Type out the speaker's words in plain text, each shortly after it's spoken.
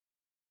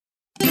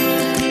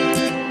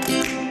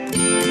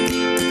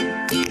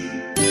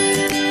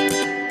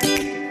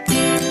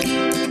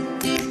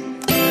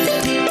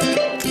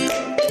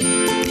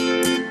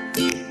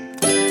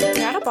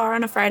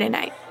on a Friday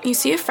night. You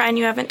see a friend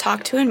you haven't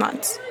talked to in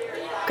months.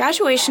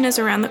 Graduation is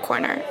around the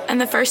corner, and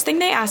the first thing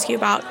they ask you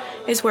about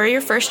is where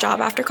your first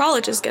job after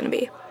college is going to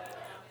be.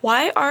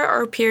 Why are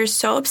our peers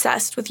so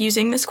obsessed with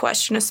using this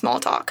question as small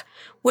talk,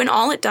 when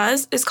all it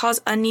does is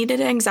cause unneeded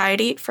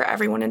anxiety for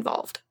everyone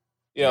involved?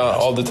 Yeah,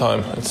 all the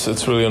time.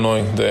 It's really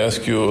annoying. They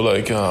ask you,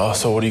 like,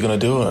 so what are you going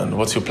to do and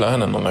what's your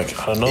plan? And I'm like,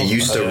 I don't know. It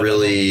used to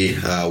really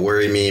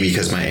worry me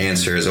because my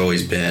answer has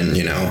always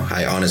been,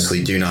 I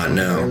honestly do not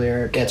know.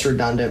 Earlier, it gets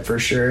redundant for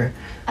sure.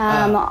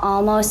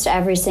 Almost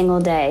every single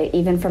day,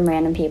 even from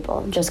random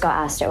people. Just got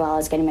asked it while I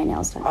was getting my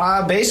nails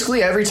done.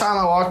 Basically, every time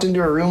I walked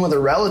into a room with a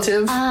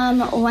relative.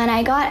 When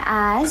I got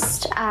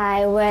asked,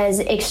 I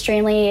was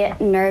extremely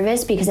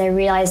nervous because I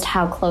realized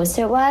how close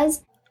it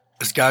was.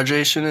 As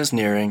graduation is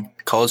nearing,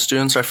 college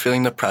students are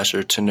feeling the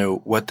pressure to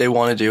know what they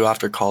want to do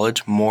after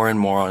college more and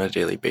more on a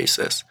daily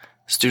basis.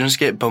 Students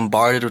get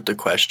bombarded with the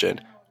question,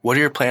 what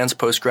are your plans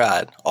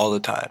post-grad, all the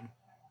time?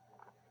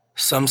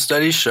 Some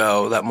studies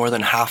show that more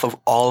than half of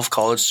all of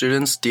college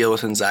students deal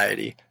with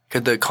anxiety.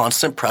 Could the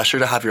constant pressure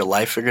to have your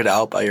life figured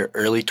out by your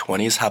early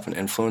 20s have an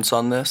influence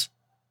on this?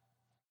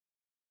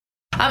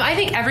 I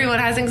think everyone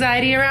has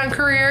anxiety around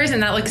careers,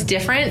 and that looks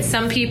different.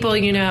 Some people,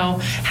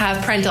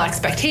 have parental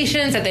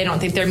expectations that they don't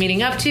think they're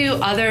meeting up to.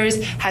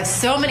 Others have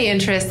so many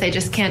interests, they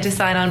just can't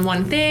decide on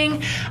one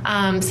thing.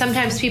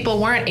 Sometimes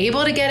people weren't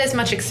able to get as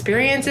much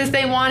experience as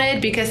they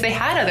wanted because they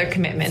had other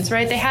commitments,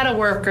 right? They had to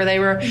work or they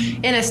were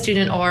in a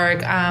student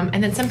org.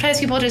 And then sometimes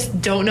people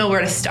just don't know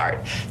where to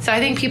start. So I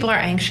think people are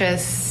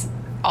anxious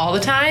all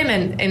the time.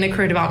 And in the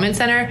Career Development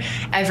Center,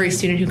 every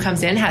student who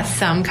comes in has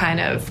some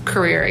kind of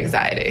career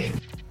anxiety.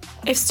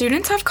 If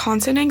students have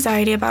constant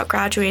anxiety about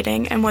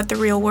graduating and what the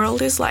real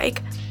world is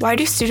like, why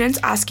do students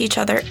ask each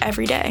other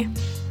every day?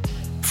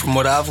 From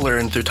what I've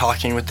learned through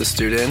talking with the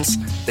students,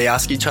 they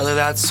ask each other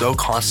that so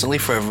constantly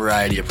for a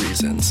variety of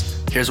reasons.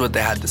 Here's what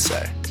they had to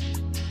say.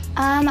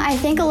 I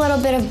think a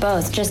little bit of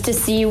both, just to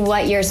see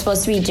what you're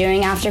supposed to be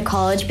doing after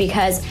college,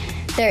 because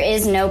there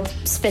is no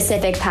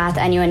specific path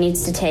anyone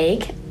needs to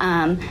take.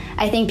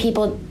 I think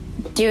people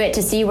do it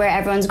to see where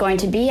everyone's going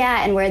to be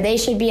at and where they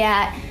should be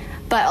at,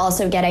 but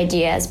also get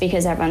ideas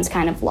because everyone's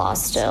kind of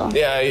lost still.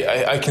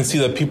 Yeah, I can see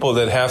that people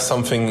that have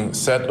something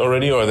set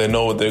already or they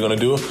know what they're going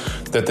to do,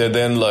 that they're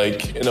then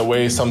like, in a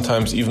way,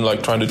 sometimes even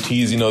like trying to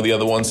tease, the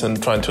other ones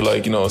and trying to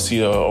like,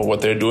 see what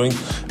they're doing.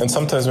 And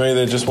sometimes maybe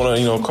they just want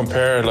to,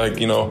 compare like,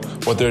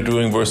 what they're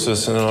doing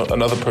versus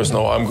another person.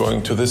 Oh, I'm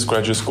going to this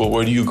graduate school.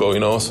 Where do you go?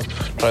 So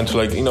trying to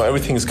like,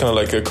 everything is kind of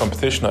like a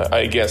competition,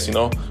 I guess,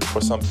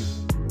 for some people.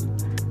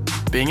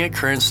 Being a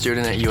current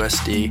student at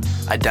USD,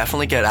 I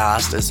definitely get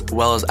asked as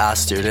well as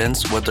ask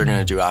students what they're going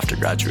to do after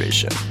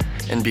graduation.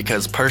 And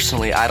because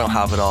personally I don't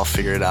have it all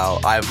figured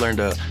out, I've learned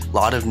a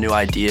lot of new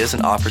ideas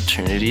and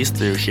opportunities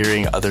through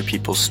hearing other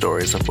people's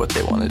stories of what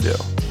they want to do.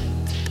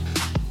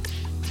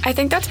 I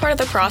think that's part of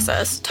the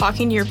process,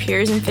 talking to your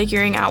peers and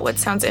figuring out what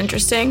sounds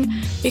interesting,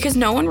 because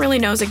no one really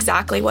knows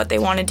exactly what they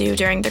want to do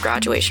during the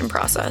graduation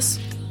process.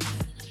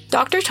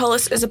 Dr.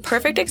 Tullis is a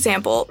perfect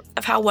example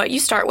of how what you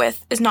start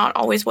with is not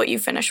always what you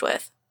finish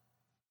with.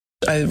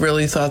 I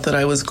really thought that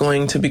I was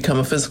going to become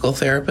a physical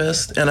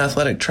therapist and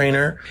athletic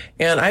trainer,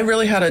 and I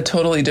really had a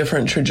totally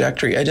different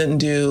trajectory. I didn't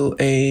do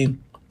a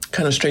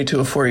kind of straight to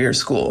a 4-year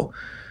school.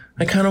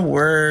 I kind of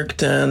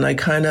worked and I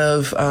kind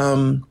of,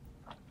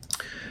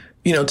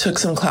 took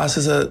some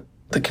classes at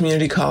the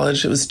community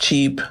college. It was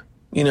cheap,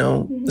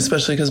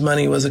 especially because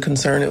money was a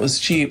concern. It was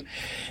cheap.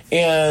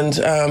 And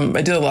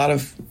I did a lot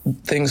of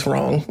things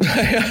wrong.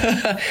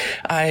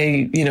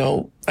 I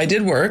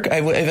did work. I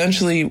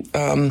eventually,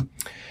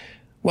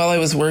 while I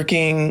was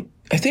working,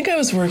 I think I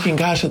was working,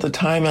 at the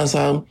time as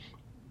a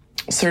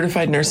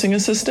certified nursing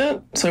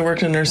assistant. So I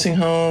worked in a nursing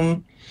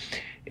home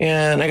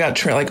and I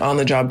got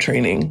on-the-job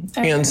training.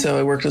 Okay. And so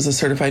I worked as a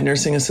certified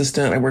nursing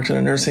assistant. I worked in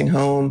a nursing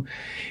home.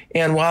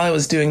 And while I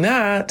was doing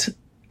that,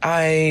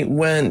 I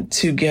went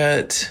to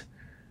get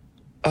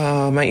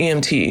my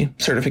EMT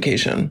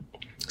certification.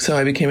 So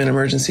I became an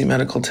emergency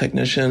medical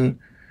technician,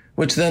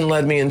 which then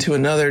led me into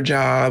another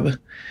job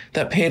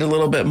that paid a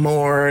little bit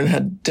more and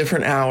had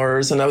different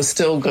hours. And I was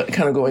still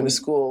kind of going to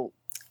school.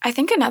 I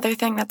think another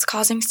thing that's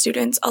causing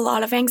students a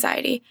lot of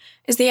anxiety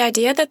is the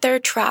idea that they're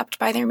trapped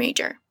by their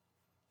major.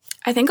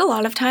 I think a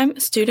lot of time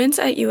students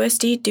at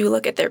USD do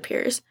look at their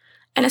peers.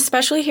 And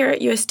especially here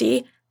at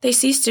USD, they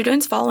see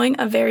students following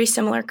a very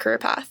similar career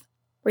path,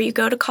 where you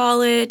go to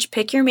college,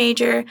 pick your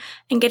major,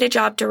 and get a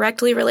job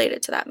directly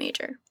related to that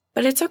major.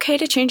 But it's okay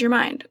to change your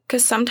mind,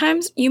 because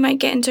sometimes you might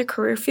get into a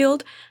career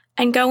field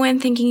and go in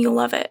thinking you'll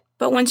love it.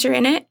 But once you're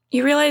in it,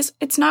 you realize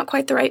it's not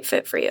quite the right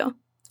fit for you.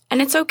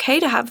 And it's okay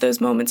to have those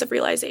moments of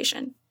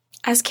realization.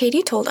 As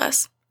Katie told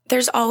us,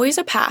 there's always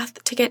a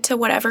path to get to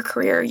whatever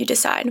career you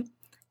decide,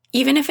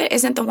 even if it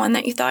isn't the one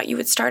that you thought you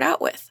would start out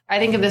with. I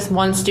think of this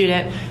one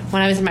student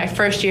when I was in my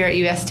first year at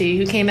USD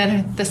who came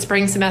in the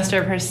spring semester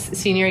of her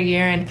senior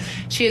year, and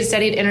she had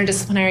studied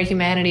interdisciplinary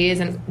humanities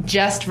and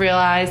just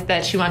realized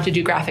that she wanted to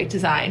do graphic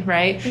design,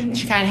 right? Mm-hmm.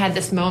 She kind of had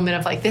this moment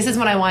of like, this is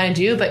what I want to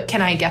do, but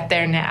can I get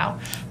there now?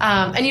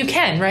 And you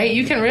can, right?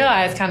 You can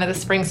realize kind of the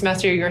spring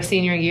semester of your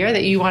senior year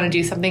that you want to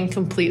do something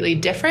completely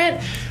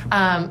different.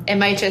 It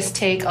might just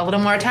take a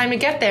little more time to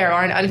get there,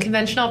 or an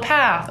unconventional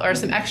path, or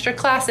some extra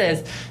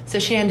classes. So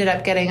she ended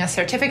up getting a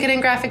certificate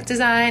in graphic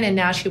design, and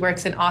now she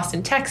works in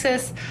Austin,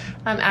 Texas,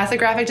 as a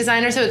graphic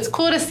designer. So it's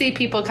cool to see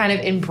people kind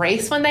of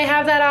embrace when they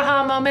have that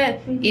aha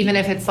moment, even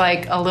if it's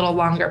like a little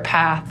longer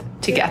path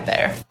to get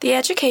there. The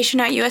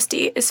education at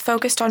USD is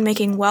focused on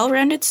making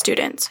well-rounded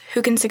students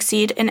who can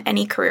succeed in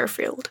any career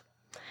field.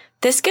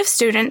 This gives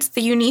students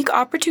the unique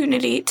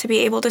opportunity to be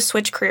able to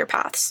switch career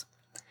paths.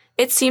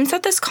 It seems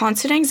that this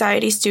constant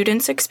anxiety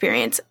students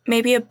experience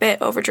may be a bit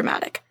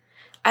overdramatic.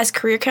 As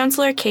career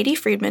counselor Katie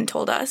Friedman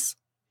told us,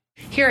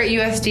 here at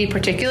USD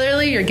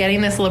particularly, you're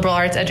getting this liberal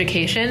arts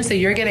education, so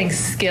you're getting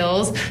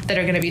skills that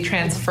are going to be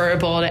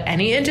transferable to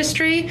any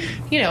industry.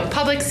 You know,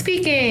 public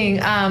speaking,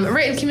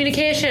 written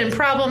communication,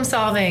 problem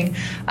solving,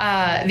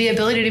 the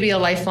ability to be a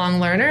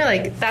lifelong learner,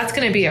 like that's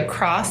going to be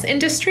across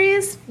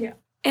industries. Yeah.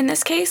 In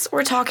this case,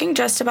 we're talking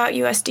just about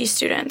USD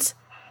students.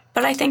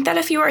 But I think that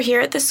if you are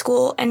here at the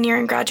school and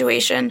nearing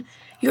graduation,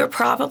 you are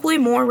probably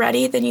more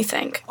ready than you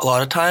think. A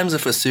lot of times,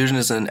 if a student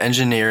is an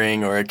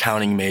engineering or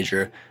accounting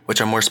major, which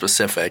are more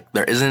specific,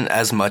 there isn't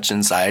as much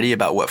anxiety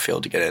about what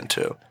field to get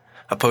into,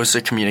 opposed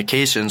to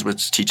communications,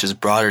 which teaches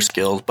broader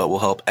skills but will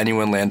help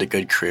anyone land a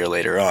good career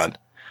later on.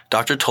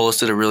 Dr.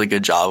 Tolis did a really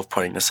good job of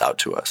pointing this out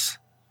to us.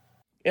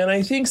 And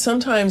I think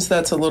sometimes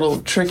that's a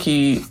little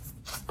tricky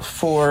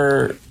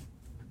for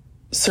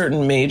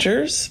certain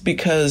majors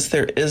because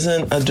there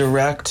isn't a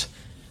direct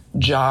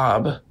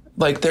job.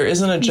 Like, there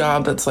isn't a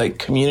job that's like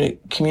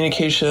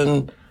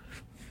communication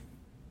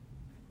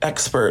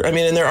expert. I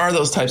mean, and there are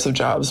those types of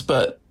jobs,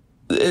 but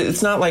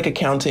it's not like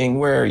accounting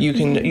where you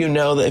can, you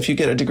know that if you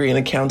get a degree in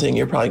accounting,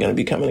 you're probably going to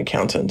become an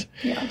accountant.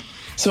 Yeah.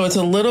 So it's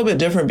a little bit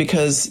different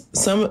because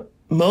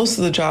most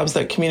of the jobs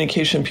that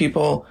communication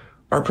people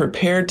are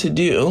prepared to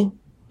do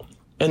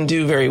and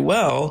do very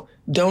well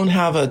don't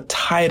have a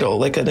title,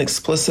 like an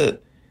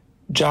explicit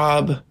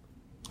job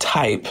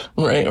type,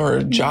 right? Or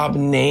a job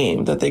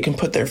name that they can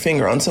put their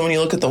finger on. So when you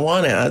look at the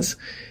want ads,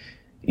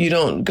 you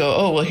don't go,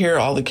 oh, well, here are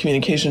all the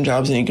communication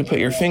jobs and you can put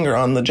your finger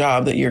on the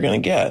job that you're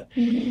going to get.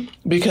 Mm-hmm.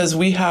 Because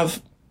we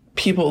have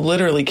people,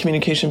 literally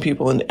communication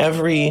people in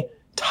every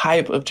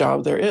type of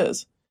job there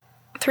is.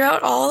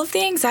 Throughout all of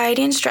the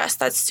anxiety and stress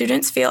that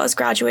students feel as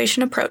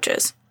graduation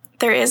approaches,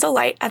 there is a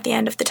light at the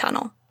end of the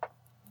tunnel.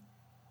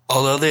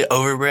 Although the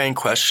overbearing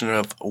question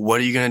of what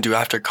are you going to do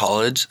after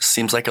college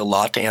seems like a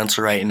lot to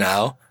answer right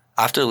now,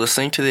 after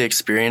listening to the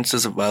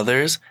experiences of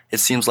others, it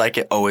seems like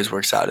it always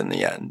works out in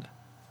the end.